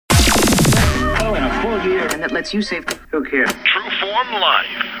here and that lets you save. Who cares? True Form Life.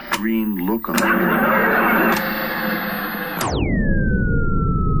 Green lookum.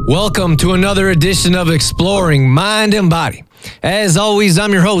 Welcome to another edition of Exploring Mind and Body. As always,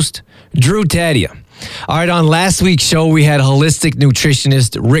 I'm your host, Drew Tadia. All right, on last week's show, we had holistic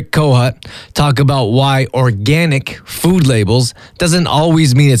nutritionist Rick Kohut talk about why organic food labels doesn't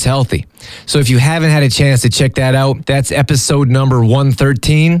always mean it's healthy. So if you haven't had a chance to check that out, that's episode number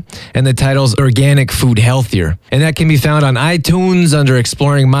 113, and the title's Organic Food Healthier. And that can be found on iTunes under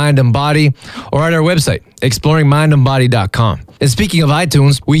Exploring Mind and Body or at our website, exploringmindandbody.com. And speaking of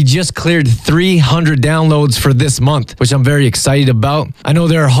iTunes, we just cleared 300 downloads for this month, which I'm very excited about. I know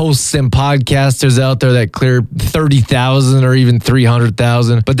there are hosts and podcasters out there that cleared 30,000 or even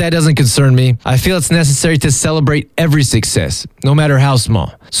 300,000, but that doesn't concern me. I feel it's necessary to celebrate every success, no matter how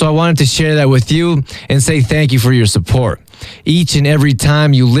small. So I wanted to share that with you and say thank you for your support. Each and every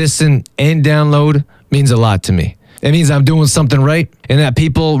time you listen and download means a lot to me. It means I'm doing something right and that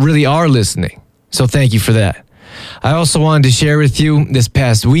people really are listening. So thank you for that. I also wanted to share with you this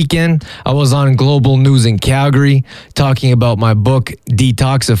past weekend, I was on Global News in Calgary talking about my book,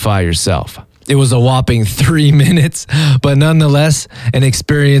 Detoxify Yourself. It was a whopping 3 minutes, but nonetheless, an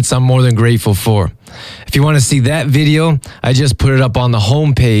experience I'm more than grateful for. If you want to see that video, I just put it up on the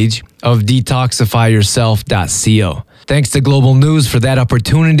homepage of detoxifyyourself.co. Thanks to Global News for that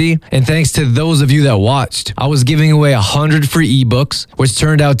opportunity, and thanks to those of you that watched. I was giving away 100 free ebooks, which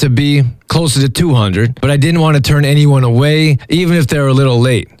turned out to be closer to 200, but I didn't want to turn anyone away, even if they were a little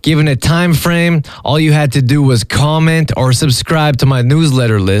late. Given a time frame, all you had to do was comment or subscribe to my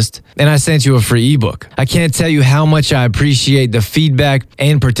newsletter list, and I sent you a free ebook. I can't tell you how much I appreciate the feedback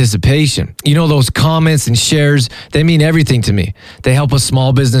and participation. You know, those comments and shares, they mean everything to me. They help a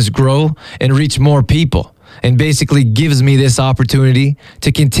small business grow and reach more people, and basically gives me this opportunity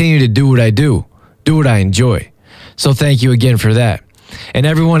to continue to do what I do what I enjoy. So thank you again for that. And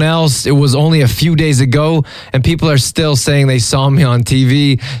everyone else, it was only a few days ago, and people are still saying they saw me on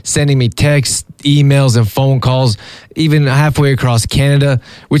TV, sending me texts, emails, and phone calls, even halfway across Canada,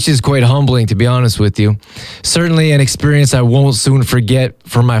 which is quite humbling, to be honest with you. Certainly an experience I won't soon forget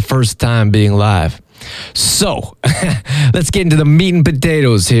for my first time being live. So, let's get into the meat and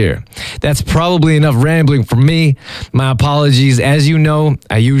potatoes here. That's probably enough rambling for me. My apologies. As you know,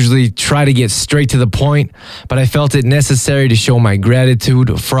 I usually try to get straight to the point, but I felt it necessary to show my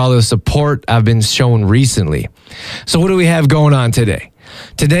gratitude for all the support I've been shown recently. So what do we have going on today?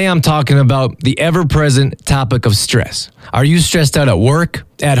 Today, I'm talking about the ever-present topic of stress. Are you stressed out at work,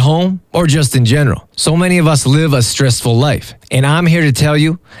 at home, or just in general? So many of us live a stressful life, and I'm here to tell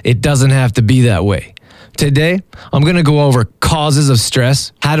you it doesn't have to be that way. Today, I'm going to go over causes of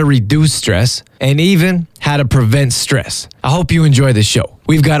stress, how to reduce stress, and even how to prevent stress. I hope you enjoy the show.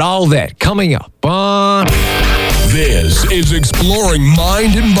 We've got all that coming up on... This is Exploring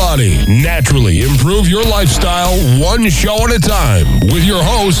Mind and Body. Naturally improve your lifestyle one show at a time with your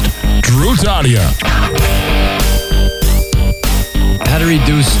host, Drew Tadia. How to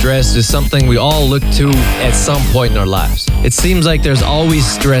reduce stress is something we all look to at some point in our lives. It seems like there's always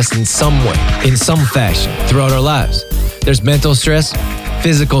stress in some way, in some fashion, throughout our lives. There's mental stress,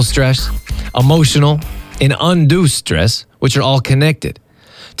 physical stress, emotional, and undue stress, which are all connected.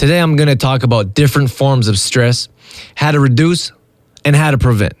 Today, I'm going to talk about different forms of stress, how to reduce, and how to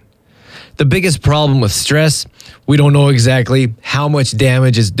prevent. The biggest problem with stress, we don't know exactly how much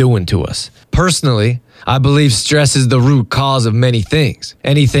damage it's doing to us. Personally, I believe stress is the root cause of many things,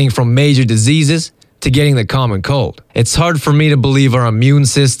 anything from major diseases to getting the common cold. It's hard for me to believe our immune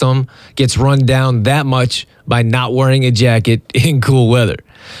system gets run down that much by not wearing a jacket in cool weather.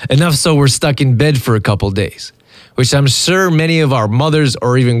 Enough so we're stuck in bed for a couple days, which I'm sure many of our mothers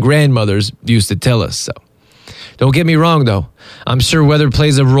or even grandmothers used to tell us so. Don't get me wrong though, I'm sure weather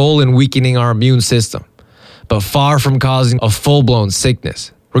plays a role in weakening our immune system, but far from causing a full-blown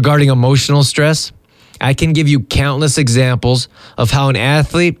sickness. Regarding emotional stress, I can give you countless examples of how an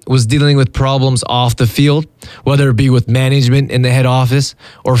athlete was dealing with problems off the field, whether it be with management in the head office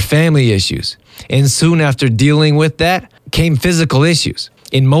or family issues. And soon after dealing with that came physical issues.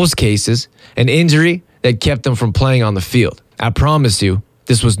 In most cases, an injury that kept them from playing on the field. I promise you,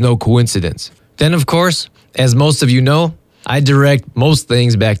 this was no coincidence. Then, of course, as most of you know, I direct most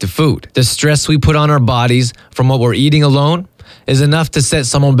things back to food. The stress we put on our bodies from what we're eating alone is enough to set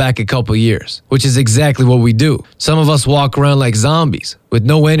someone back a couple years, which is exactly what we do. Some of us walk around like zombies with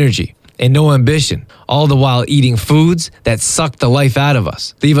no energy and no ambition, all the while eating foods that suck the life out of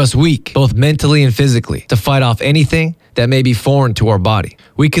us, leave us weak, both mentally and physically, to fight off anything that may be foreign to our body.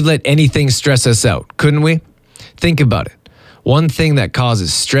 We could let anything stress us out, couldn't we? Think about it. One thing that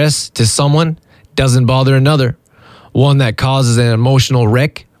causes stress to someone doesn't bother another. One that causes an emotional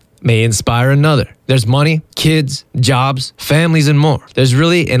wreck may inspire another. There's money, kids, jobs, families, and more. There's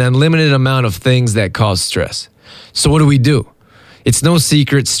really an unlimited amount of things that cause stress. So what do? It's no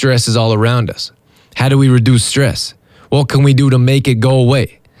secret stress is all around us. How do we reduce stress? What can we do to make it go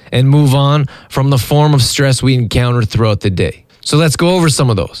away and move on from the form of stress we encounter throughout the day? So let's go over some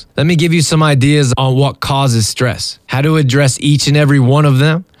of those. Let me give you some ideas on what causes stress, how to address each and every one of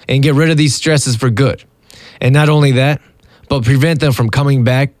them, and get rid of these stresses for good. And not only that, but prevent them from coming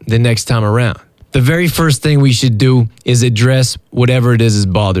back the next time around. The very first thing we should do is address whatever it is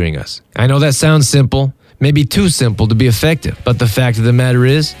bothering us. I know that sounds simple, maybe too simple to be effective, but the fact of the matter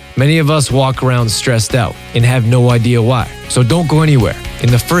is, many of us walk around stressed out and have no idea why. So don't go anywhere.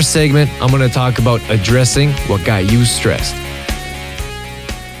 In the first segment, I'm going to talk about addressing what got you stressed.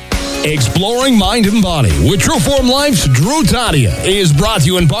 Exploring Mind and Body with Trueform Life's Drew Tadia is brought to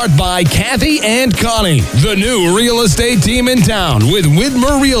you in part by Kathy and Connie, the new real estate team in town with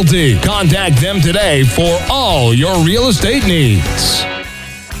Widmer Realty. Contact them today for all your real estate needs.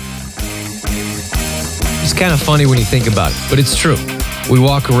 It's kind of funny when you think about it, but it's true. We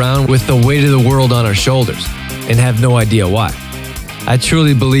walk around with the weight of the world on our shoulders and have no idea why. I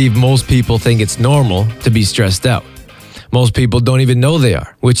truly believe most people think it's normal to be stressed out. Most people don't even know they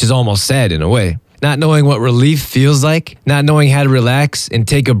are, which is almost sad in a way. Not knowing what relief feels like, not knowing how to relax and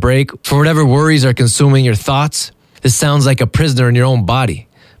take a break for whatever worries are consuming your thoughts. This sounds like a prisoner in your own body.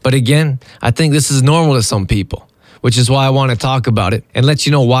 But again, I think this is normal to some people, which is why I want to talk about it and let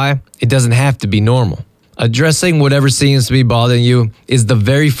you know why it doesn't have to be normal. Addressing whatever seems to be bothering you is the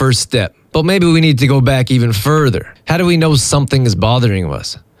very first step. But maybe we need to go back even further. How do we know something is bothering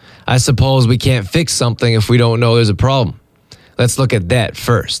us? I suppose we can't fix something if we don't know there's a problem. Let's look at that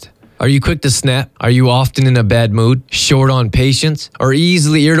first. Are you quick to snap? Are you often in a bad mood, short on patience, or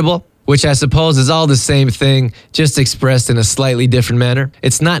easily irritable? Which I suppose is all the same thing, just expressed in a slightly different manner.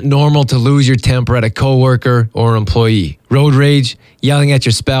 It's not normal to lose your temper at a coworker or employee. Road rage, yelling at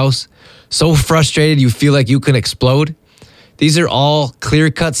your spouse, so frustrated you feel like you can explode. These are all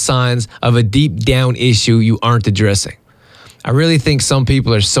clear-cut signs of a deep down issue you aren't addressing. I really think some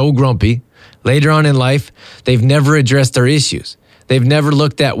people are so grumpy. Later on in life, they've never addressed their issues. They've never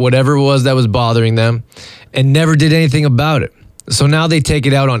looked at whatever it was that was bothering them and never did anything about it. So now they take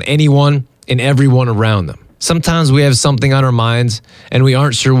it out on anyone and everyone around them. Sometimes we have something on our minds and we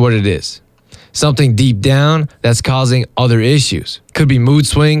aren't sure what it is. Something deep down that's causing other issues. It could be mood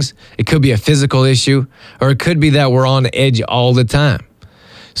swings, it could be a physical issue, or it could be that we're on edge all the time.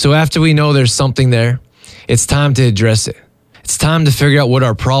 So after we know there's something there, it's time to address it. It's time to figure out what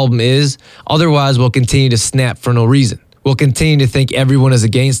our problem is. Otherwise, we'll continue to snap for no reason. We'll continue to think everyone is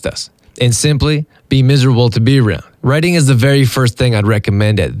against us and simply be miserable to be around. Writing is the very first thing I'd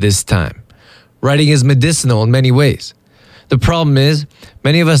recommend at this time. Writing is medicinal in many ways. The problem is,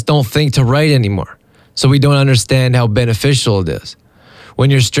 many of us don't think to write anymore, so we don't understand how beneficial it is. When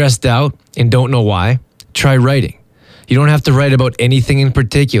you're stressed out and don't know why, try writing. You don't have to write about anything in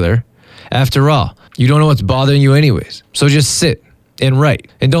particular. After all, you don't know what's bothering you anyways. So just sit and write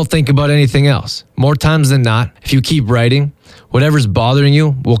and don't think about anything else. More times than not, if you keep writing, whatever's bothering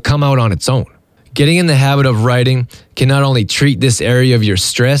you will come out on its own. Getting in the habit of writing can not only treat this area of your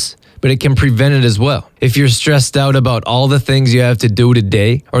stress, but it can prevent it as well. If you're stressed out about all the things you have to do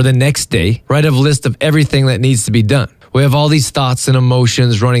today or the next day, write a list of everything that needs to be done. We have all these thoughts and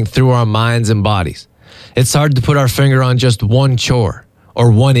emotions running through our minds and bodies. It's hard to put our finger on just one chore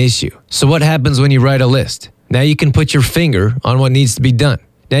or one issue. So what happens when you write a list? Now you can put your finger on what needs to be done.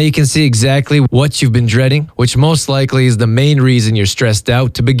 Now you can see exactly what you've been dreading, which most likely is the main reason you're stressed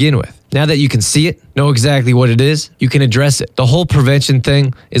out to begin with. Now that you can see it, know exactly what it is, you can address it. The whole prevention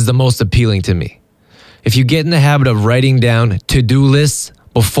thing is the most appealing to me. If you get in the habit of writing down to-do lists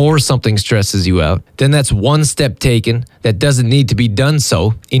before something stresses you out, then that's one step taken that doesn't need to be done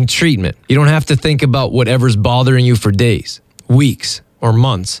so in treatment. You don't have to think about whatever's bothering you for days, weeks, or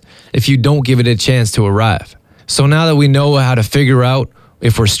months if you don't give it a chance to arrive. So now that we know how to figure out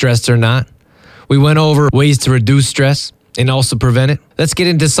if we're stressed or not, we went over ways to reduce stress and also prevent it. Let's get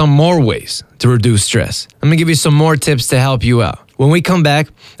into some more ways to reduce stress. I'm going to give you some more tips to help you out. When we come back,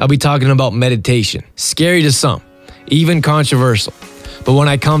 I'll be talking about meditation. Scary to some, even controversial. But when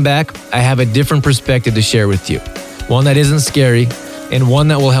I come back, I have a different perspective to share with you. One that isn't scary and one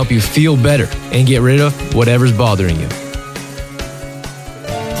that will help you feel better and get rid of whatever's bothering you.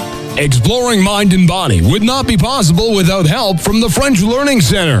 Exploring mind and body would not be possible without help from the French Learning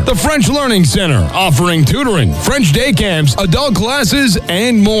Center. The French Learning Center, offering tutoring, French day camps, adult classes,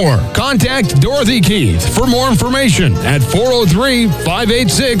 and more. Contact Dorothy Keith for more information at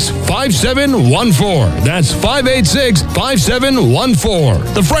 403-586-5714. That's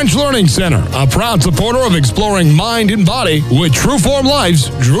 586-5714. The French Learning Center, a proud supporter of exploring mind and body with True Form Life's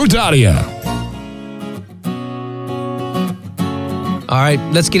Drew Tadia. All right,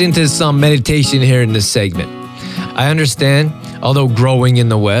 let's get into some meditation here in this segment. I understand, although growing in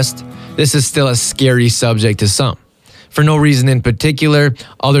the West, this is still a scary subject to some, for no reason in particular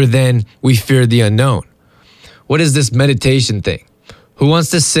other than we fear the unknown. What is this meditation thing? Who wants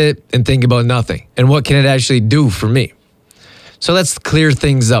to sit and think about nothing? And what can it actually do for me? So let's clear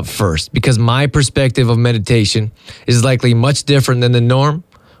things up first, because my perspective of meditation is likely much different than the norm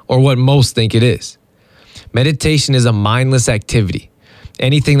or what most think it is. Meditation is a mindless activity.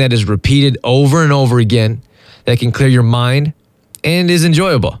 Anything that is repeated over and over again that can clear your mind and is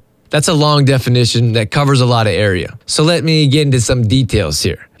enjoyable. That's a long definition that covers a lot of area. So let me get into some details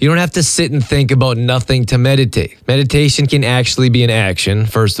here. You don't have to sit and think about nothing to meditate. Meditation can actually be an action,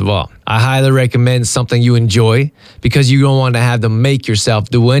 first of all. I highly recommend something you enjoy because you don't want to have to make yourself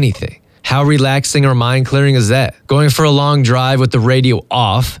do anything. How relaxing or mind clearing is that? Going for a long drive with the radio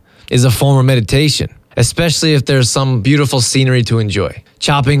off is a form of meditation, especially if there's some beautiful scenery to enjoy.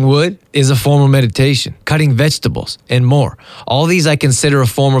 Chopping wood is a form of meditation. Cutting vegetables and more. All these I consider a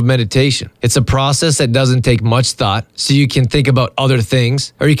form of meditation. It's a process that doesn't take much thought, so you can think about other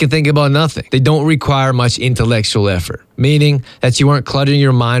things or you can think about nothing. They don't require much intellectual effort, meaning that you aren't cluttering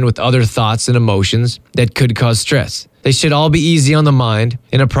your mind with other thoughts and emotions that could cause stress. They should all be easy on the mind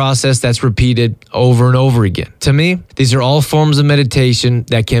in a process that's repeated over and over again. To me, these are all forms of meditation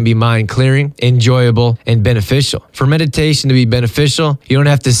that can be mind clearing, enjoyable, and beneficial. For meditation to be beneficial, you don't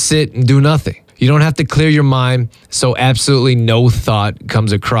have to sit and do nothing. You don't have to clear your mind so absolutely no thought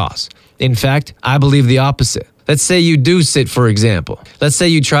comes across. In fact, I believe the opposite. Let's say you do sit, for example. Let's say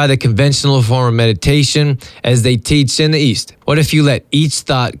you try the conventional form of meditation as they teach in the East. What if you let each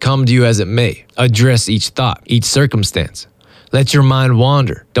thought come to you as it may? Address each thought, each circumstance. Let your mind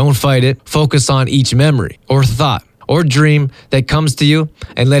wander. Don't fight it. Focus on each memory or thought or dream that comes to you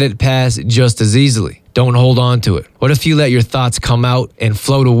and let it pass just as easily. Don't hold on to it. What if you let your thoughts come out and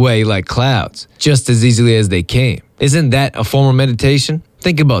float away like clouds just as easily as they came? Isn't that a form of meditation?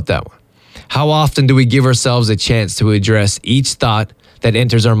 Think about that one. How often do we give ourselves a chance to address each thought that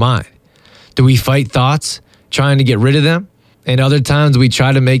enters our mind? Do we fight thoughts, trying to get rid of them? And other times we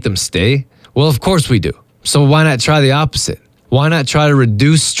try to make them stay? Well, of course we do. So why not try the opposite? Why not try to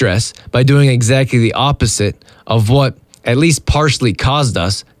reduce stress by doing exactly the opposite of what at least partially caused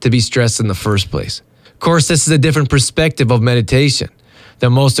us to be stressed in the first place? Of course, this is a different perspective of meditation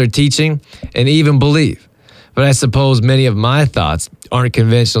than most are teaching and even believe. But I suppose many of my thoughts aren't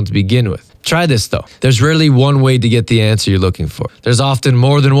conventional to begin with. Try this though. There's rarely one way to get the answer you're looking for. There's often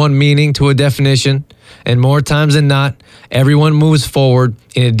more than one meaning to a definition, and more times than not, everyone moves forward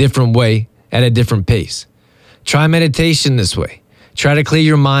in a different way at a different pace. Try meditation this way. Try to clear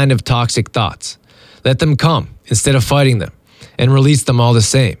your mind of toxic thoughts. Let them come instead of fighting them, and release them all the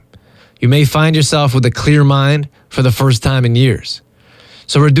same. You may find yourself with a clear mind for the first time in years.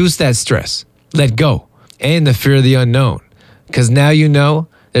 So reduce that stress, let go, and the fear of the unknown, because now you know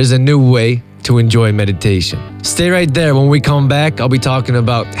there's a new way to enjoy meditation. Stay right there. When we come back, I'll be talking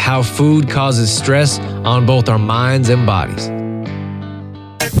about how food causes stress on both our minds and bodies.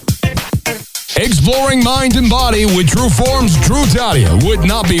 Exploring mind and body with True Form's Drew Tadia would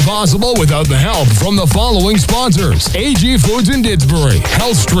not be possible without the help from the following sponsors: AG Foods in Didsbury,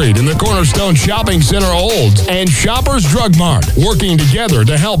 Health Street in the Cornerstone Shopping Center Olds, and Shoppers Drug Mart, working together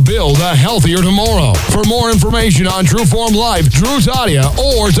to help build a healthier tomorrow. For more information on True Form Life, Drew Tadia,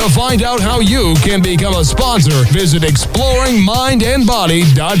 or to find out how you can become a sponsor, visit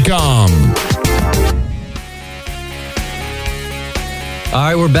exploringmindandbody.com. All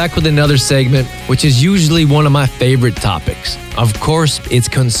right, we're back with another segment, which is usually one of my favorite topics. Of course, it's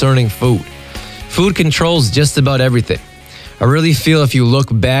concerning food. Food controls just about everything. I really feel if you look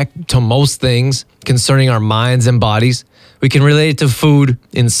back to most things concerning our minds and bodies, we can relate it to food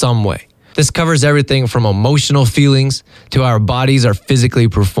in some way. This covers everything from emotional feelings to how our bodies are physically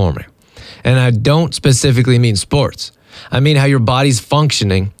performing. And I don't specifically mean sports. I mean how your body's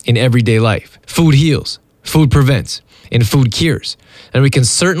functioning in everyday life. Food heals, food prevents, and food cures. And we can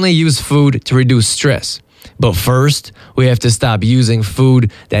certainly use food to reduce stress. But first, we have to stop using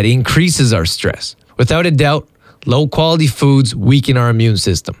food that increases our stress. Without a doubt, Low quality foods weaken our immune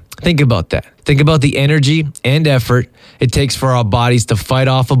system. Think about that. Think about the energy and effort it takes for our bodies to fight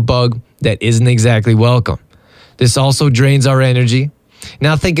off a bug that isn't exactly welcome. This also drains our energy.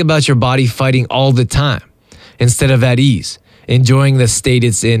 Now think about your body fighting all the time instead of at ease, enjoying the state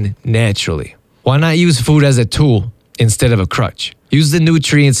it's in naturally. Why not use food as a tool instead of a crutch? Use the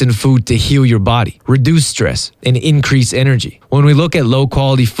nutrients in food to heal your body, reduce stress, and increase energy. When we look at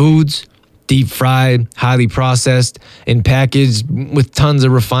low-quality foods, deep fried, highly processed, and packaged with tons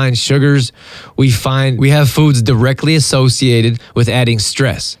of refined sugars, we find we have foods directly associated with adding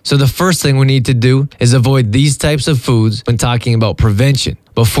stress. So the first thing we need to do is avoid these types of foods when talking about prevention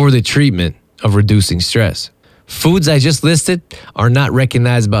before the treatment of reducing stress. Foods I just listed are not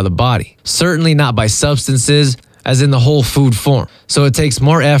recognized by the body, certainly not by substances, as in the whole food form. So it takes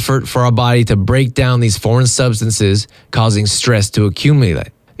more effort for our body to break down these foreign substances, causing stress to accumulate.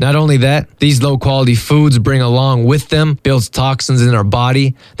 Not only that, these low-quality foods bring along with them builds toxins in our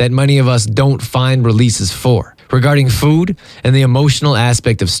body that many of us don't find releases for. Regarding food and the emotional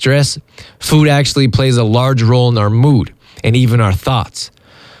aspect of stress, food actually plays a large role in our mood and even our thoughts.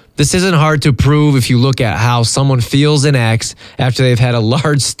 This isn't hard to prove if you look at how someone feels and acts after they've had a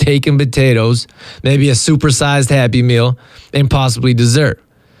large steak and potatoes, maybe a supersized Happy Meal, and possibly dessert.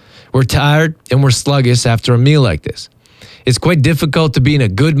 We're tired and we're sluggish after a meal like this. It's quite difficult to be in a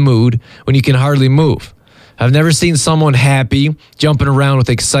good mood when you can hardly move. I've never seen someone happy, jumping around with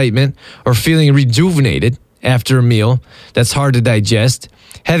excitement, or feeling rejuvenated after a meal that's hard to digest,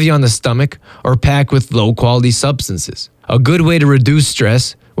 heavy on the stomach, or packed with low-quality substances. A good way to reduce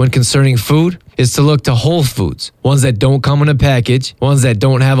stress when concerning food is to look to whole foods, ones that don't come in a package, ones that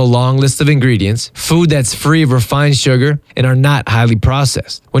don't have a long list of ingredients, food that's free of refined sugar and are not highly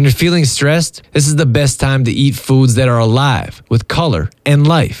processed. When you're feeling stressed, this is the best time to eat foods that are alive, with color and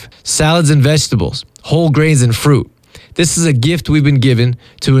life. Salads and vegetables, whole grains and fruit. This is a gift we've been given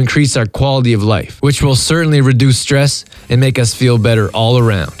to increase our quality of life, which will certainly reduce stress and make us feel better all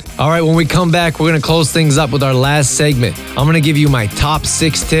around. All right, when we come back, we're going to close things up with our last segment. I'm going to give you my top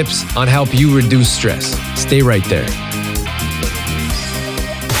 6 tips on help you reduce stress. Stay right there.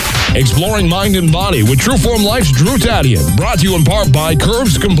 Exploring mind and body with Trueform Life's Drew Tadian. Brought to you in part by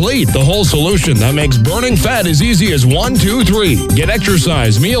Curves Complete, the whole solution that makes burning fat as easy as 1, 2, 3. Get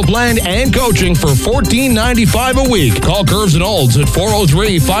exercise, meal plan, and coaching for $14.95 a week. Call Curves and Olds at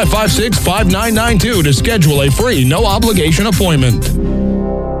 403-556-5992 to schedule a free, no-obligation appointment.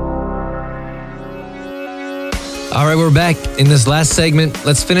 All right, we're back. In this last segment,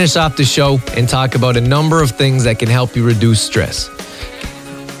 let's finish off the show and talk about a number of things that can help you reduce stress.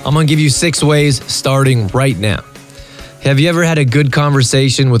 I'm going to give you 6 ways starting right now. Have you ever had a good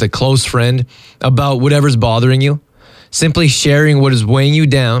conversation with a close friend about whatever's bothering you? Simply sharing what is weighing you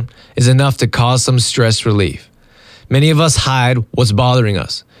down is enough to cause some stress relief. Many of us hide what's bothering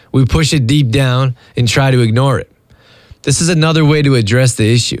us. We push it deep down and try to ignore it. This is another way to address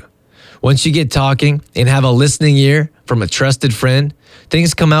the issue. Once you get talking and have a listening ear from a trusted friend,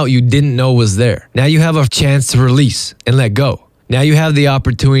 things come out you didn't know was there. Now you have a chance to release and let go. Now you have the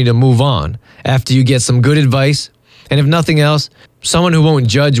opportunity to move on after you get some good advice, and if nothing else, someone who won't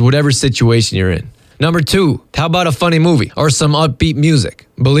judge whatever situation you're in. Number 2, how about a funny movie or some upbeat music?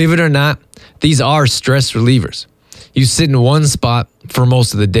 Believe it or not, these are stress relievers. You sit in one spot for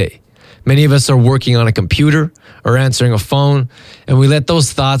most of the day. Many of us are working on a computer or answering a phone, and we let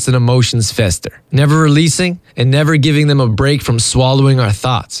those thoughts and emotions fester, never releasing and never giving them a break from swallowing our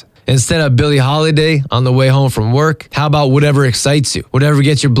thoughts. Instead of Billie Holiday on the way home from work, how about whatever excites you, whatever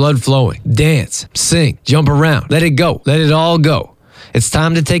gets your blood flowing? Dance, sing, jump around, let it go, let it all go. It's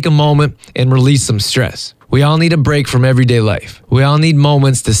time to take a moment and release some stress. We all need a break from everyday life. We all need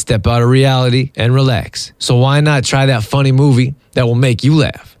moments to step out of reality and relax. So why not try that funny movie that will make you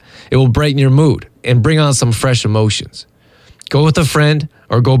laugh? It will brighten your mood and bring on some fresh emotions. Go with a friend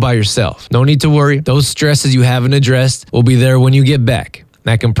or go by yourself. No need to worry. Those stresses you haven't addressed will be there when you get back.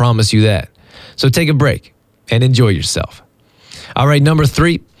 I can promise you that. So take a break and enjoy yourself. All right, number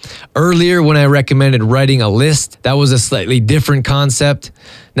 3. Earlier when I recommended writing a list, that was a slightly different concept.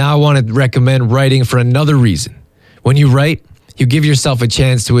 Now I want to recommend writing for another reason. When you write, you give yourself a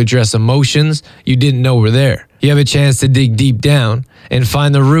chance to address emotions you didn't know were there. You have a chance to dig deep down and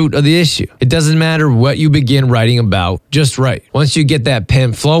find the root of the issue. It doesn't matter what you begin writing about, just write. Once you get that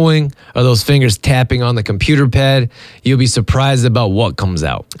pen flowing or those fingers tapping on the computer pad, you'll be surprised about what comes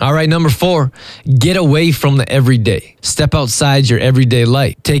out. All right, number 4, get away from the everyday. Step outside your everyday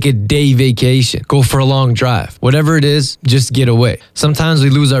life. Take a day vacation. Go for a long drive. Whatever it is, just get away. Sometimes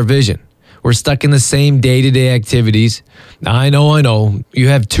we lose our vision. We're stuck in the same day-to-day activities. I know. You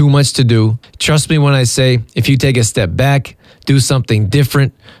have too much to do. Trust me when I say, if you take a step back, do something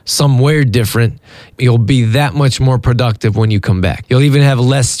different, somewhere different, you'll be that much more productive when you come back. You'll even have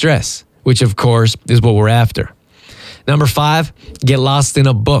less stress, which of course is what we're after. Number 5, get lost in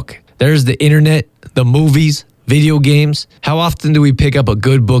a book. There's the internet, the movies, video games. How often do we pick up a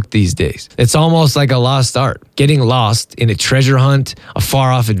good book these days? It's almost like a lost art. Getting lost in a treasure hunt, a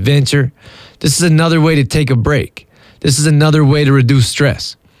far-off adventure. This is another way to take a break. This is another way to reduce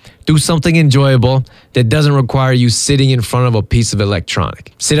stress. Do something enjoyable that doesn't require you sitting in front of a piece of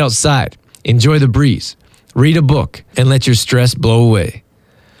electronic. Sit outside, enjoy the breeze, read a book, and let your stress blow away.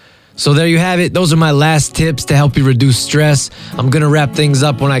 So there you have it. Those are my last tips to help you reduce stress. I'm going to wrap things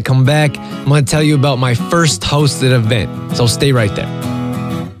up when I come back. I'm going to tell you about my first hosted event. So stay right there.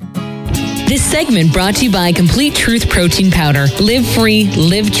 This segment brought to you by Complete Truth Protein Powder. Live free,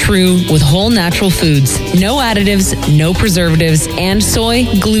 live true with whole natural foods. No additives, no preservatives, and soy,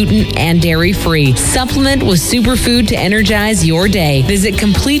 gluten, and dairy free. Supplement with superfood to energize your day. Visit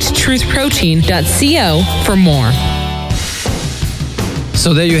CompleteTruthProtein.co for more.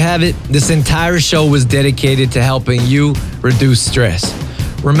 So there you have it. This entire show was dedicated to helping you reduce stress.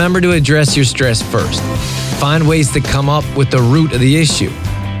 Remember to address your stress first. Find ways to come up with the root of the issue.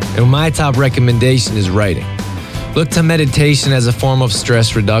 And my top recommendation is writing. Look to meditation as a form of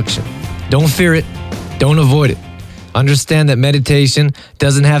stress reduction. Don't fear it. Don't avoid it. Understand that meditation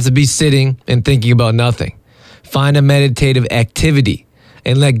doesn't have to be sitting and thinking about nothing. Find a meditative activity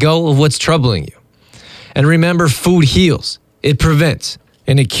and let go of what's troubling you. And remember, food heals. It prevents.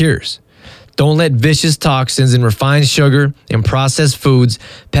 And it cures. Don't let vicious toxins in refined sugar and processed foods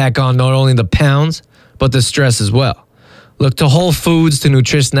pack on not only the pounds, but the stress as well. Look to whole foods to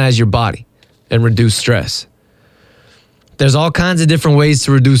nutritionize your body and reduce stress. There's all kinds of different ways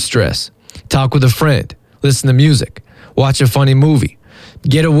to reduce stress. Talk with a friend, listen to music, watch a funny movie,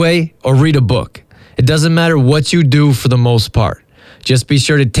 get away or read a book. It doesn't matter what you do for the most part. Just be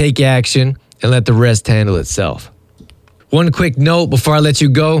sure to take action and let the rest handle itself. One quick note before I let you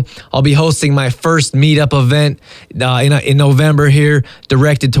go, I'll be hosting my first meetup event in November here,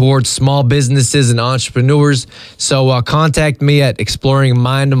 directed towards small businesses and entrepreneurs. So contact me at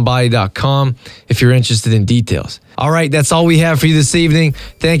exploringmindandbody.com if you're interested in details. All right, that's all we have for you this evening.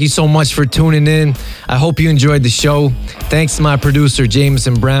 Thank you so much for tuning in. I hope you enjoyed the show. Thanks to my producer,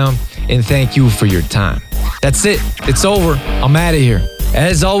 Jameson Brown, and thank you for your time. That's it. It's over. I'm out of here.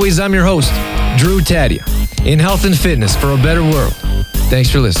 As always, I'm your host, Drew Tadia, in health and fitness for a better world. Thanks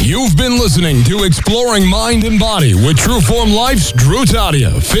for listening. You've been listening to Exploring Mind and Body with Trueform Life's Drew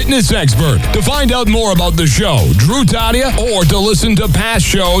Tadia, fitness expert. To find out more about the show, Drew Tadia, or to listen to past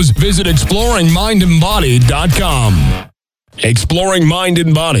shows, visit exploringmindandbody.com. Exploring Mind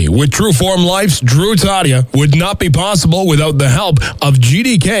and Body with Trueform Life's Drew Tadia would not be possible without the help of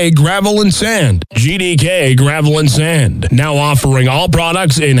GDK Gravel and Sand. GDK Gravel and Sand, now offering all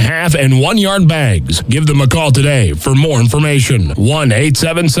products in 1/2 and 1 yard bags. Give them a call today for more information.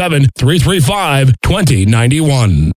 1-877-335-2091.